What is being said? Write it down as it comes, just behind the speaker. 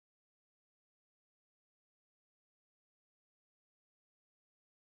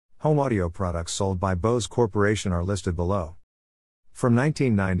Home audio products sold by Bose Corporation are listed below. From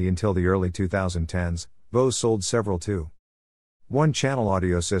 1990 until the early 2010s, Bose sold several 2-1-channel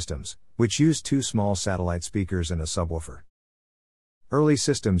audio systems, which used two small satellite speakers and a subwoofer. Early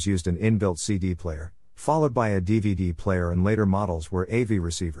systems used an inbuilt CD player, followed by a DVD player, and later models were AV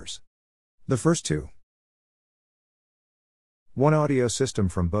receivers. The first 2-1 audio system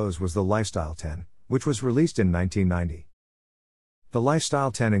from Bose was the Lifestyle 10, which was released in 1990. The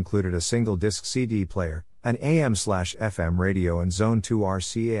Lifestyle 10 included a single-disc CD player, an AM/FM radio and Zone 2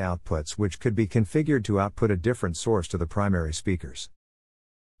 RCA outputs which could be configured to output a different source to the primary speakers.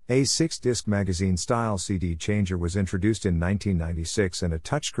 A 6-disc magazine-style CD changer was introduced in 1996 and a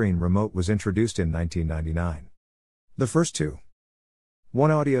touchscreen remote was introduced in 1999. The first 2-1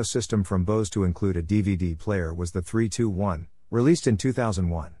 audio system from Bose to include a DVD player was the 321, released in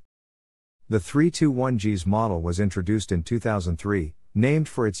 2001. The 321G's model was introduced in 2003, named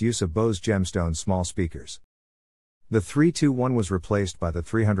for its use of Bose Gemstone small speakers. The 321 was replaced by the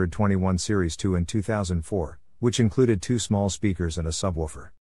 321 Series 2 in 2004, which included two small speakers and a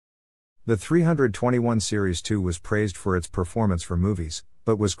subwoofer. The 321 Series 2 was praised for its performance for movies,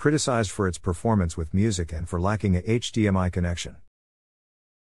 but was criticized for its performance with music and for lacking a HDMI connection.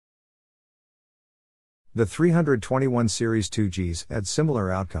 The 321 Series 2Gs had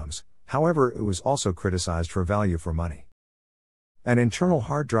similar outcomes, however it was also criticized for value for money. An internal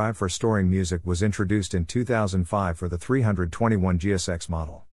hard drive for storing music was introduced in 2005 for the 321 GSX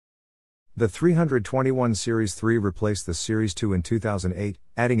model. The 321 Series 3 replaced the Series 2 in 2008,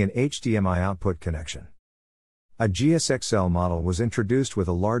 adding an HDMI output connection. A GSXL model was introduced with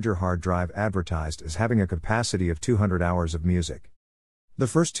a larger hard drive advertised as having a capacity of 200 hours of music. The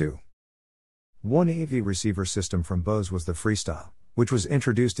first 2-1 AV receiver system from Bose was the Freestyle, which was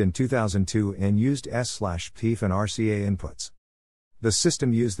introduced in 2002 and used S/PIF and RCA inputs. The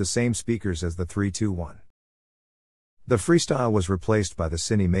system used the same speakers as the 321. The Freestyle was replaced by the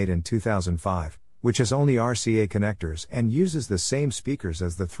CineMate in 2005, which has only RCA connectors and uses the same speakers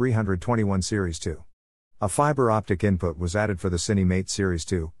as the 321 Series 2. A fiber optic input was added for the CineMate Series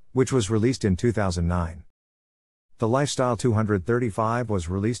 2, which was released in 2009. The Lifestyle 235 was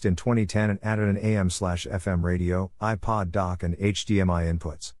released in 2010 and added an AM/FM radio, iPod dock and HDMI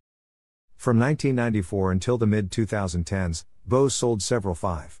inputs. From 1994 until the mid-2010s, Bose sold several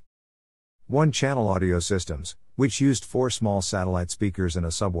 5-1-channel audio systems, which used four small satellite speakers and a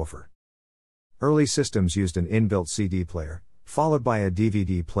subwoofer. Early systems used an inbuilt CD player, followed by a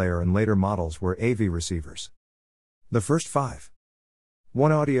DVD player, and later models were AV receivers. The first 5-1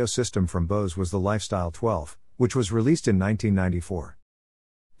 audio system from Bose was the Lifestyle 12, which was released in 1994.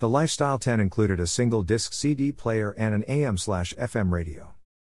 The Lifestyle 10 included a single-disc CD player and an AM/FM radio.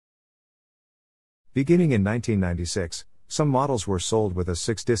 Beginning in 1996, some models were sold with a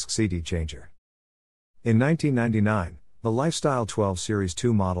 6-disc CD changer. In 1999, the Lifestyle 12 Series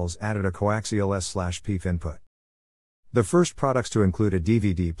 2 models added a coaxial S/PIF input. The first products to include a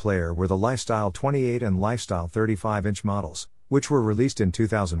DVD player were the Lifestyle 28 and Lifestyle 35-inch models, which were released in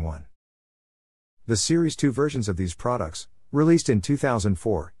 2001. The Series 2 versions of these products, released in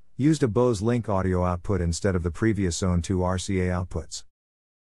 2004, used a Bose Link audio output instead of the previous Zone 2 RCA outputs.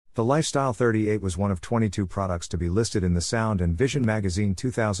 The Lifestyle 38 was one of 22 products to be listed in the Sound and Vision Magazine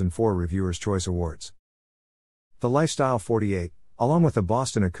 2004 Reviewer's Choice Awards. The Lifestyle 48, along with the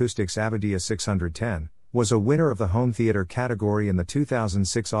Boston Acoustics Avidia 610, was a winner of the Home Theater category in the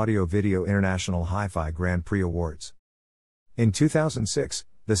 2006 Audio Video International Hi-Fi Grand Prix Awards. In 2006,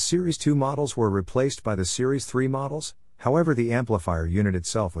 the Series 2 models were replaced by the Series 3 models, however the amplifier unit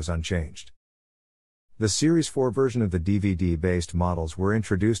itself was unchanged. The Series 4 version of the DVD-based models were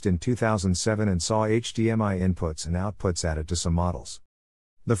introduced in 2007 and saw HDMI inputs and outputs added to some models.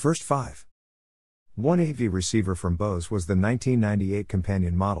 The first 5-1 AV receiver from Bose was the 1998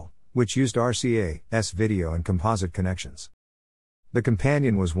 Companion model, which used RCA, S-video and composite connections. The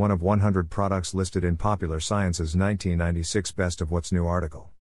Companion was one of 100 products listed in Popular Science's 1996 Best of What's New article.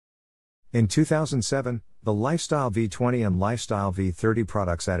 In 2007, the Lifestyle V20 and Lifestyle V30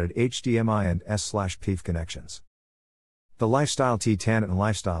 products added HDMI and S/PIF connections. The Lifestyle T10 and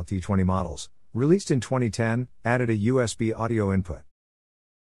Lifestyle T20 models, released in 2010, added a USB audio input.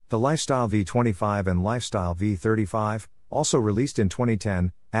 The Lifestyle V25 and Lifestyle V35, also released in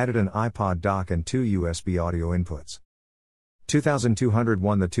 2010, added an iPod dock and two USB audio inputs.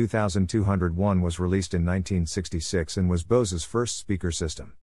 2201 The 2201 was released in 1966 and was Bose's first speaker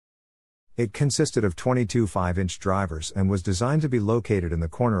system. It consisted of 22 5-inch drivers and was designed to be located in the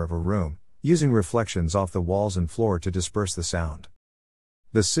corner of a room, using reflections off the walls and floor to disperse the sound.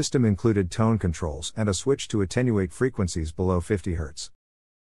 The system included tone controls and a switch to attenuate frequencies below 50 Hz.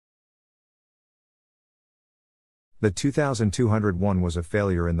 The 2201 was a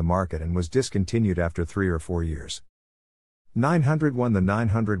failure in the market and was discontinued after 3 or 4 years. 901 The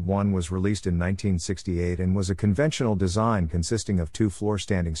 901 was released in 1968 and was a conventional design consisting of 2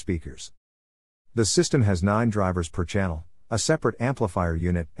 floor-standing speakers. The system has 9 drivers per channel, a separate amplifier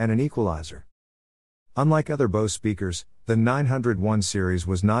unit, and an equalizer. Unlike other Bose speakers, the 901 series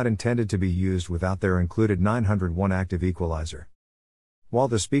was not intended to be used without their included 901 active equalizer. While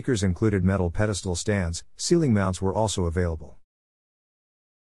the speakers included metal pedestal stands, ceiling mounts were also available.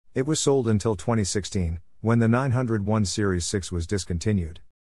 It was sold until 2016, when the 901 Series 6 was discontinued.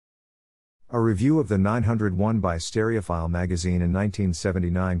 A review of the 901 by Stereophile magazine in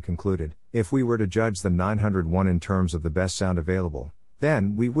 1979 concluded, "If we were to judge the 901 in terms of the best sound available,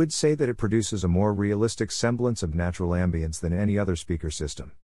 then we would say that it produces a more realistic semblance of natural ambience than any other speaker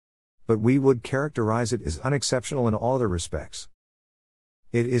system. But we would characterize it as unexceptional in all other respects."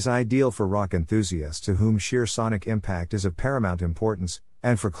 It is ideal for rock enthusiasts to whom sheer sonic impact is of paramount importance,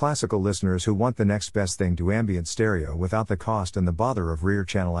 and for classical listeners who want the next best thing to ambient stereo without the cost and the bother of rear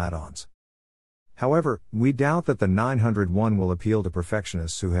channel add-ons. However, we doubt that the 901 will appeal to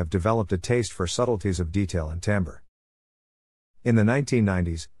perfectionists who have developed a taste for subtleties of detail and timbre. In the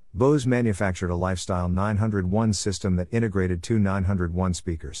 1990s, Bose manufactured a lifestyle 901 system that integrated 2 901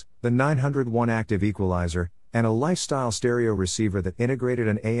 speakers, the 901 active equalizer, and a lifestyle stereo receiver that integrated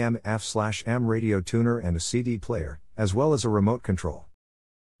an AM/FM radio tuner and a CD player, as well as a remote control.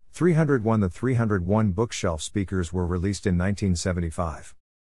 301 The 301 bookshelf speakers were released in 1975.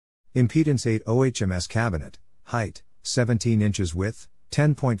 Impedance 8 OHMS cabinet, height, 17 inches width,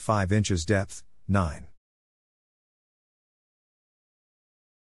 10.5 inches depth, 9.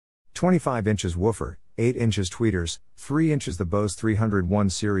 25 inches woofer, 8 inches tweeters, 3 inches. The Bose 301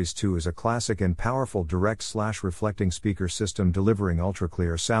 Series 2 is a classic and powerful direct/reflecting speaker system delivering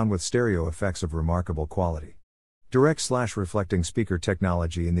ultra-clear sound with stereo effects of remarkable quality. Direct/reflecting speaker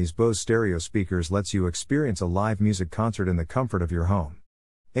technology in these Bose stereo speakers lets you experience a live music concert in the comfort of your home.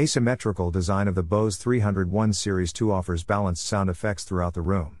 Asymmetrical design of the Bose 301 Series 2 offers balanced sound effects throughout the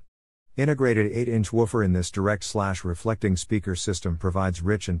room. Integrated 8-inch woofer in this direct/reflecting speaker system provides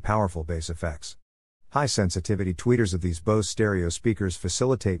rich and powerful bass effects. High sensitivity tweeters of these Bose stereo speakers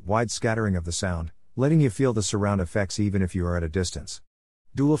facilitate wide scattering of the sound, letting you feel the surround effects even if you are at a distance.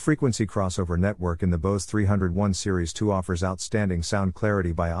 Dual frequency crossover network in the Bose 301 Series 2 offers outstanding sound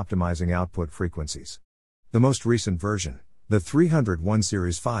clarity by optimizing output frequencies. The most recent version, the 301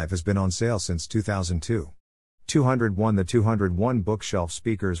 Series 5, has been on sale since 2002. 201 The 201 bookshelf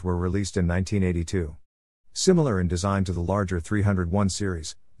speakers were released in 1982. Similar in design to the larger 301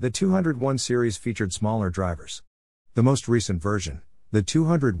 series, the 201 series featured smaller drivers. The most recent version, the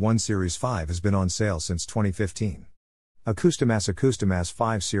 201 Series 5, has been on sale since 2015. Acoustimass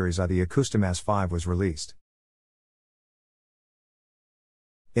 5 Series I. The Acoustimass 5 was released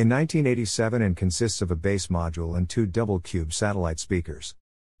in 1987 and consists of a bass module and 2 double-cube satellite speakers.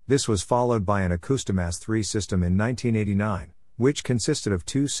 This was followed by an Acoustimass 3 system in 1989, which consisted of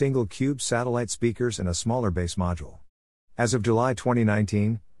 2 single-cube satellite speakers and a smaller bass module. As of July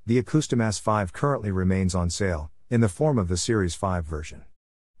 2019, the Acoustimass 5 currently remains on sale, in the form of the Series 5 version.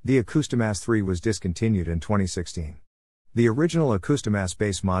 The Acoustimass 3 was discontinued in 2016. The original Acoustimass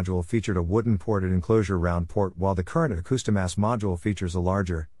bass module featured a wooden ported enclosure round port, while the current Acoustimass module features a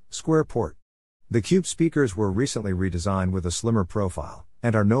larger, square port. The cube speakers were recently redesigned with a slimmer profile,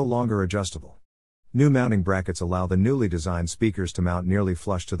 and are no longer adjustable. New mounting brackets allow the newly designed speakers to mount nearly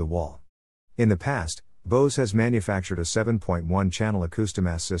flush to the wall. In the past, Bose has manufactured a 7.1-channel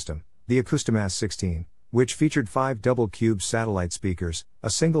Acoustimass system, the Acoustimass 16, which featured 5 double-cube satellite speakers, a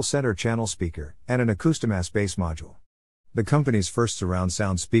single center channel speaker, and an Acoustimass bass module. The company's first surround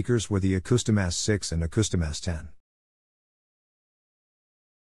sound speakers were the Acoustimass 6 and Acoustimass 10.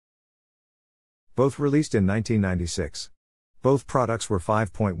 Both released in 1996. Both products were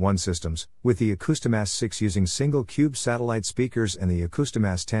 5.1 systems, with the Acoustimass 6 using single-cube satellite speakers and the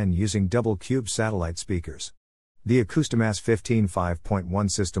Acoustimass 10 using double-cube satellite speakers. The Acoustimass 15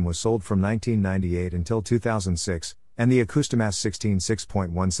 5.1 system was sold from 1998 until 2006, and the Acoustimass 16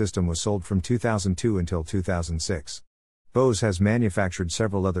 6.1 system was sold from 2002 until 2006. Bose has manufactured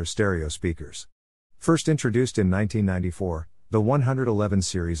several other stereo speakers. First introduced in 1994, the 111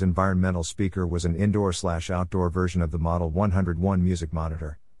 series environmental speaker was an indoor/outdoor version of the Model 101 music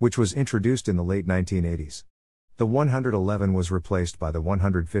monitor, which was introduced in the late 1980s. The 111 was replaced by the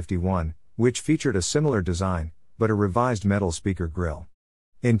 151, which featured a similar design, but a revised metal speaker grille.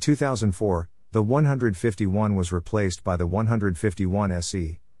 In 2004, the 151 was replaced by the 151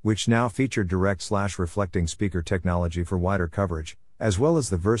 SE, which now featured direct/reflecting speaker technology for wider coverage, as well as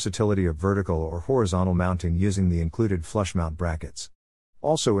the versatility of vertical or horizontal mounting using the included flush mount brackets.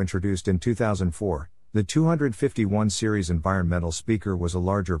 Also introduced in 2004, the 251 series environmental speaker was a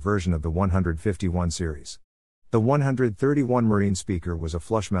larger version of the 151 series. The 131 marine speaker was a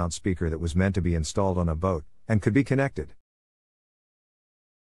flush mount speaker that was meant to be installed on a boat, and could be connected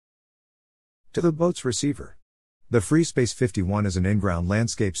to the boat's receiver. The FreeSpace 51 is an in-ground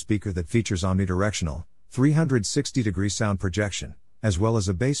landscape speaker that features omnidirectional, 360-degree sound projection, as well as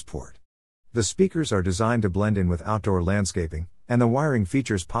a bass port. The speakers are designed to blend in with outdoor landscaping, and the wiring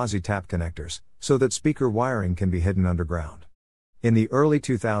features posi-tap connectors, so that speaker wiring can be hidden underground. In the early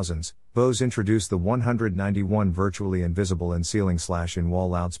 2000s, Bose introduced the 191 virtually invisible in-ceiling/in-wall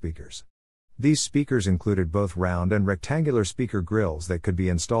loudspeakers. These speakers included both round and rectangular speaker grills that could be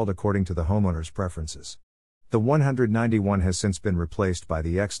installed according to the homeowner's preferences. The 191 has since been replaced by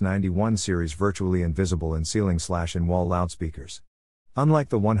the X91 series virtually invisible in-ceiling/in-wall loudspeakers. Unlike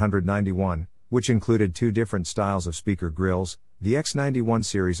the 191, which included two different styles of speaker grills, the X91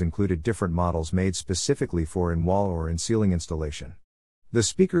 series included different models made specifically for in-wall or in-ceiling installation. The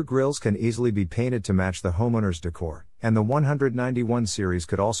speaker grills can easily be painted to match the homeowner's decor, and the 191 series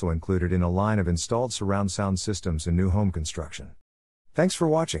could also include it in a line of installed surround sound systems in new home construction. Thanks for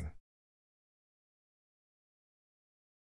watching.